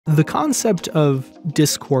The concept of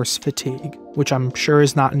discourse fatigue, which I'm sure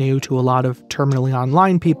is not new to a lot of terminally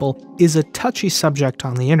online people, is a touchy subject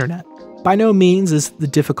on the internet. By no means is the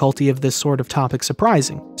difficulty of this sort of topic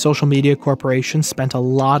surprising. Social media corporations spent a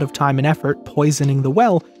lot of time and effort poisoning the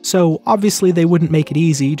well, so obviously they wouldn't make it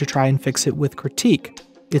easy to try and fix it with critique.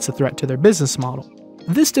 It's a threat to their business model.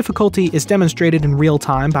 This difficulty is demonstrated in real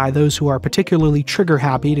time by those who are particularly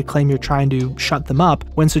trigger-happy to claim you're trying to shut them up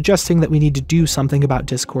when suggesting that we need to do something about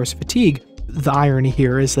discourse fatigue. The irony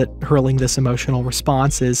here is that hurling this emotional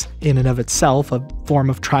response is, in and of itself, a form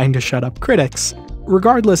of trying to shut up critics.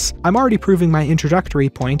 Regardless, I'm already proving my introductory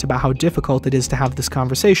point about how difficult it is to have this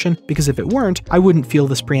conversation, because if it weren't, I wouldn't feel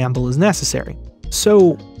this preamble is necessary.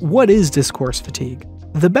 So, what is discourse fatigue?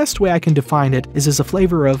 The best way I can define it is as a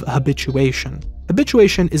flavor of habituation.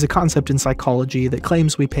 Habituation is a concept in psychology that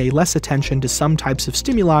claims we pay less attention to some types of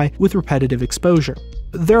stimuli with repetitive exposure.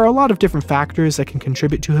 There are a lot of different factors that can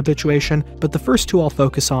contribute to habituation, but the first two I'll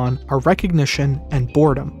focus on are recognition and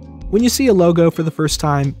boredom. When you see a logo for the first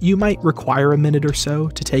time, you might require a minute or so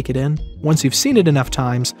to take it in. Once you've seen it enough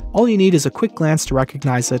times, all you need is a quick glance to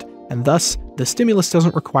recognize it, and thus, the stimulus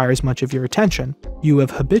doesn't require as much of your attention. You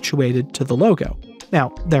have habituated to the logo.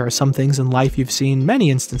 Now, there are some things in life you've seen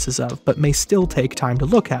many instances of, but may still take time to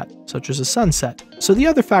look at, such as a sunset. So the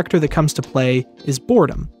other factor that comes to play is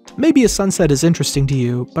boredom. Maybe a sunset is interesting to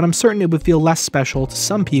you, but I'm certain it would feel less special to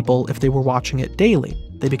some people if they were watching it daily.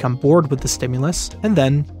 They become bored with the stimulus, and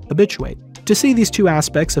then habituate. To see these two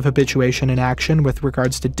aspects of habituation in action with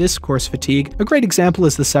regards to discourse fatigue, a great example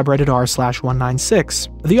is the subreddit r/196.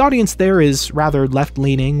 The audience there is rather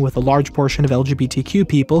left-leaning, with a large portion of LGBTQ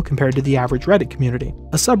people compared to the average Reddit community.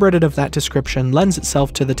 A subreddit of that description lends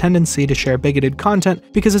itself to the tendency to share bigoted content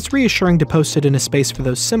because it's reassuring to post it in a space for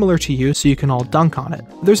those similar to you so you can all dunk on it.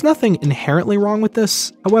 There's nothing inherently wrong with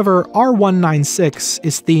this. However, r196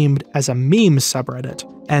 is themed as a meme subreddit,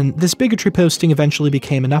 and this bigotry posting eventually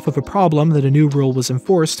became enough of a problem that a new rule was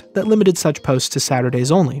enforced that limited such posts to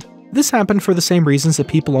Saturdays only. This happened for the same reasons that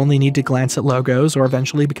people only need to glance at logos or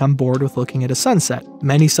eventually become bored with looking at a sunset.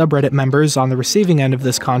 Many subreddit members on the receiving end of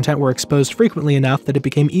this content were exposed frequently enough that it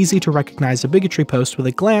became easy to recognize a bigotry post with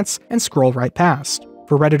a glance and scroll right past.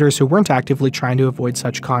 For Redditors who weren't actively trying to avoid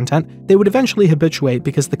such content, they would eventually habituate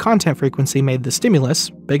because the content frequency made the stimulus,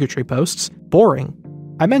 bigotry posts, boring.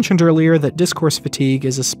 I mentioned earlier that discourse fatigue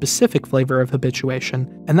is a specific flavor of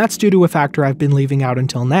habituation, and that's due to a factor I've been leaving out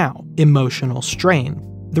until now: emotional strain.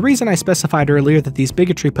 The reason I specified earlier that these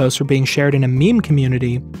bigotry posts were being shared in a meme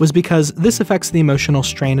community was because this affects the emotional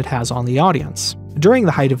strain it has on the audience. During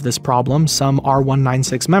the height of this problem, some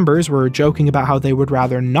R196 members were joking about how they would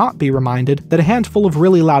rather not be reminded that a handful of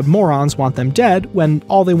really loud morons want them dead when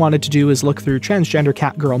all they wanted to do is look through transgender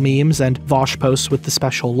catgirl memes and Vosh posts with the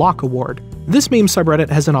special Lock Award. This meme subreddit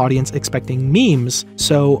has an audience expecting memes,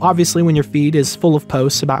 so obviously when your feed is full of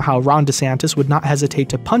posts about how Ron DeSantis would not hesitate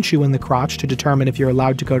to punch you in the crotch to determine if you're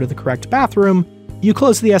allowed to go to the correct bathroom, you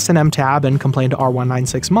close the S&M tab and complain to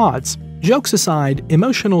R196 mods. Jokes aside,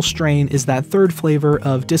 emotional strain is that third flavor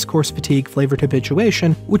of discourse fatigue flavored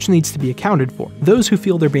habituation, which needs to be accounted for. Those who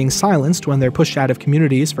feel they're being silenced when they're pushed out of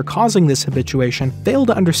communities for causing this habituation fail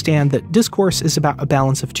to understand that discourse is about a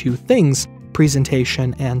balance of two things: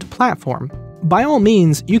 presentation and platform. By all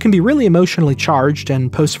means, you can be really emotionally charged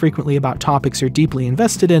and post frequently about topics you're deeply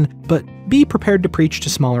invested in, but be prepared to preach to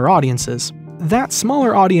smaller audiences. That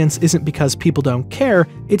smaller audience isn't because people don't care,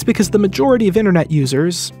 it's because the majority of internet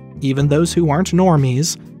users, even those who aren't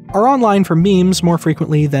normies, are online for memes more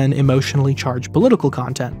frequently than emotionally charged political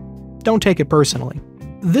content. Don't take it personally.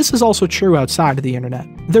 This is also true outside of the internet.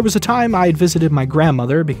 There was a time I had visited my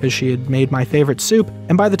grandmother because she had made my favorite soup,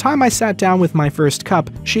 and by the time I sat down with my first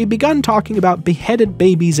cup, she had begun talking about beheaded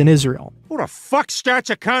babies in Israel. Who the fuck starts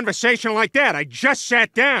a conversation like that? I just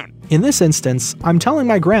sat down. In this instance, I'm telling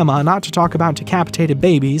my grandma not to talk about decapitated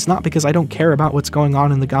babies, not because I don't care about what's going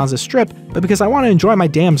on in the Gaza Strip, but because I want to enjoy my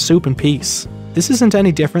damn soup in peace. This isn't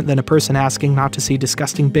any different than a person asking not to see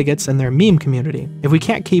disgusting bigots in their meme community. If we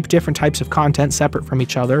can't keep different types of content separate from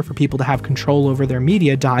each other for people to have control over their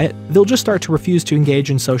media diet, they'll just start to refuse to engage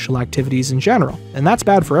in social activities in general, and that's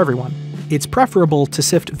bad for everyone. It's preferable to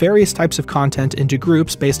sift various types of content into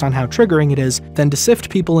groups based on how triggering it is than to sift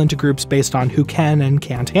people into groups based on who can and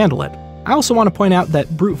can't handle it. I also want to point out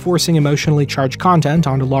that brute forcing emotionally charged content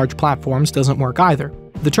onto large platforms doesn't work either.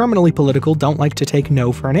 The terminally political don't like to take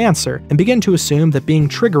no for an answer, and begin to assume that being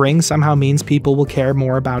triggering somehow means people will care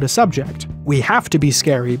more about a subject. We have to be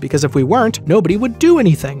scary, because if we weren't, nobody would do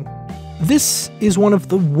anything. This is one of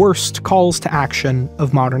the worst calls to action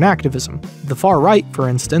of modern activism. The far right, for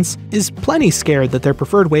instance, is plenty scared that their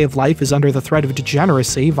preferred way of life is under the threat of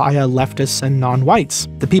degeneracy via leftists and non-whites.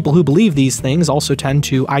 The people who believe these things also tend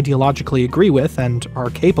to ideologically agree with, and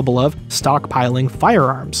are capable of, stockpiling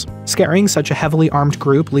firearms. Scaring such a heavily armed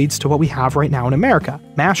group leads to what we have right now in America: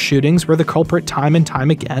 mass shootings where the culprit time and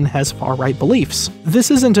time again has far-right beliefs.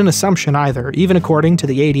 This isn't an assumption either. Even according to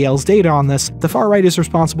the ADL's data on this, the far right is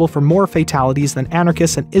responsible for more fatalities than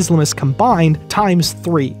anarchists and Islamists combined times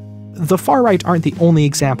 3. The far right aren't the only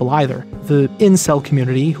example either. The incel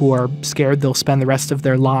community, who are scared they'll spend the rest of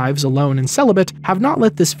their lives alone and celibate, have not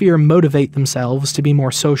let this fear motivate themselves to be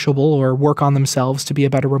more sociable or work on themselves to be a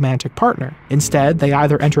better romantic partner. Instead, they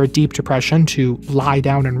either enter a deep depression to lie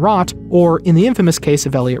down and rot, or, in the infamous case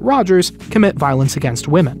of Elliot Rodgers, commit violence against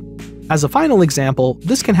women. As a final example,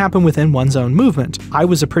 this can happen within one's own movement. I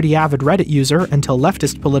was a pretty avid Reddit user until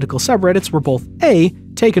leftist political subreddits were both A,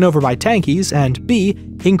 taken over by tankies, and B,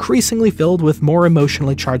 increasingly filled with more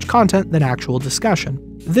emotionally charged content than actual discussion.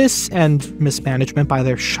 This, and mismanagement by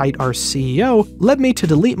their shite-arse CEO, led me to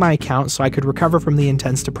delete my account so I could recover from the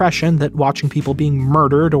intense depression that watching people being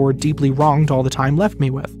murdered or deeply wronged all the time left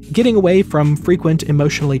me with. Getting away from frequent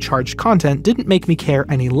emotionally charged content didn't make me care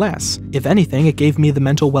any less. If anything, it gave me the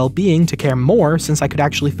mental well-being to care more, since I could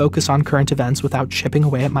actually focus on current events without chipping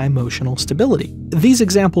away at my emotional stability. These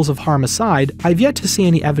examples of harm aside, I've yet to see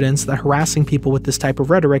any evidence that harassing people with this type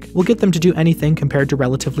of rhetoric will get them to do anything compared to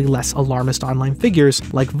relatively less alarmist online figures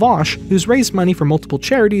like Vosh, who's raised money for multiple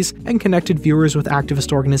charities and connected viewers with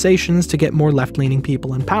activist organizations to get more left-leaning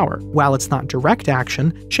people in power. While it's not direct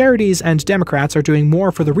action, charities and Democrats are doing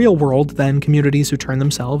more for the real world than communities who turn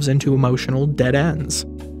themselves into emotional dead ends.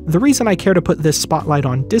 The reason I care to put this spotlight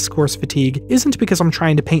on discourse fatigue isn't because I'm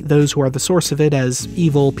trying to paint those who are the source of it as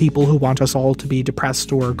evil people who want us all to be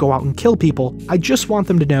depressed or go out and kill people. I just want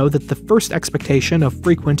them to know that the first expectation of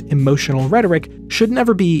frequent emotional rhetoric should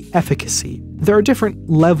never be efficacy. There are different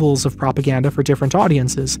levels of propaganda for different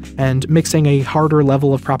audiences, and mixing a harder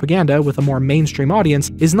level of propaganda with a more mainstream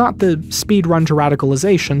audience is not the speed run to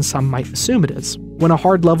radicalization some might assume it is. When a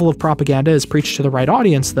hard level of propaganda is preached to the right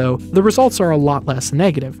audience, though, the results are a lot less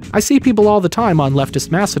negative. I see people all the time on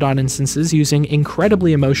leftist Mastodon instances using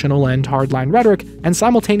incredibly emotional and hardline rhetoric, and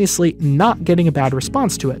simultaneously not getting a bad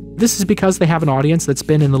response to it. This is because they have an audience that's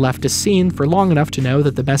been in the leftist scene for long enough to know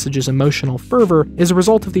that the message's emotional fervor is a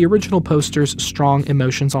result of the original poster's strong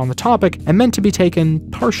emotions on the topic, and meant to be taken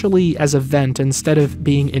partially as a vent instead of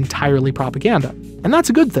being entirely propaganda. And that's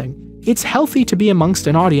a good thing. It's healthy to be amongst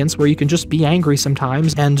an audience where you can just be angry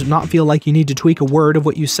sometimes and not feel like you need to tweak a word of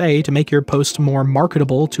what you say to make your post more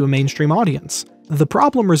marketable to a mainstream audience. The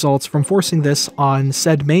problem results from forcing this on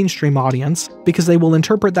said mainstream audience because they will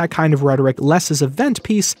interpret that kind of rhetoric less as a vent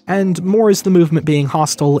piece and more as the movement being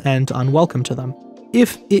hostile and unwelcome to them.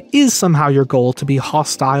 If it is somehow your goal to be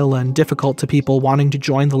hostile and difficult to people wanting to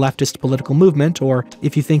join the leftist political movement, or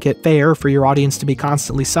if you think it fair for your audience to be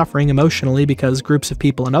constantly suffering emotionally because groups of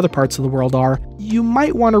people in other parts of the world are, you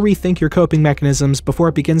might want to rethink your coping mechanisms before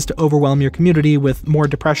it begins to overwhelm your community with more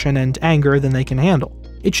depression and anger than they can handle.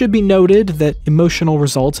 It should be noted that emotional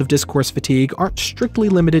results of discourse fatigue aren't strictly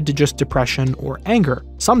limited to just depression or anger.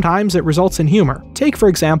 Sometimes it results in humor. Take, for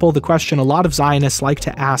example, the question a lot of Zionists like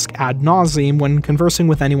to ask ad nauseum when conversing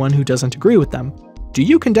with anyone who doesn't agree with them. Do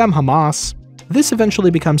you condemn Hamas? This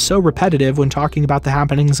eventually becomes so repetitive when talking about the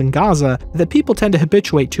happenings in Gaza that people tend to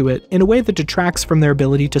habituate to it in a way that detracts from their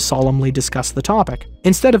ability to solemnly discuss the topic.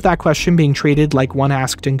 Instead of that question being treated like one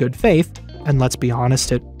asked in good faith, and let's be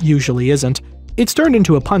honest, it usually isn't, it's turned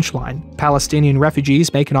into a punchline. Palestinian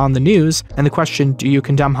refugees make it on the news, and the question, do you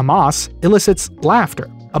condemn Hamas, elicits laughter.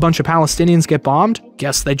 A bunch of Palestinians get bombed?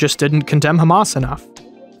 Guess they just didn't condemn Hamas enough.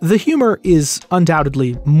 The humor is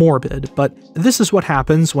undoubtedly morbid, but this is what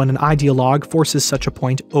happens when an ideologue forces such a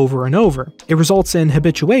point over and over. It results in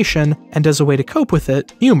habituation, and as a way to cope with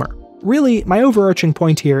it, humor. Really, my overarching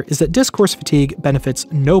point here is that discourse fatigue benefits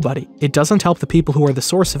nobody. It doesn't help the people who are the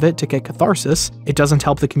source of it to get catharsis, it doesn't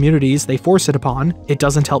help the communities they force it upon, it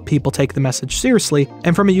doesn't help people take the message seriously,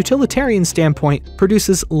 and from a utilitarian standpoint,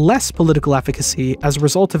 produces less political efficacy as a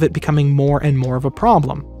result of it becoming more and more of a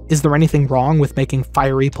problem. Is there anything wrong with making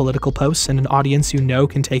fiery political posts in an audience you know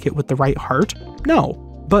can take it with the right heart? No.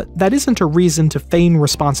 But that isn't a reason to feign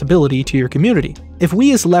responsibility to your community. If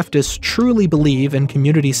we as leftists truly believe in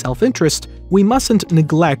community self-interest, we mustn't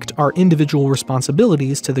neglect our individual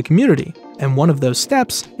responsibilities to the community, and one of those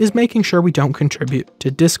steps is making sure we don't contribute to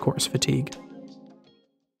discourse fatigue.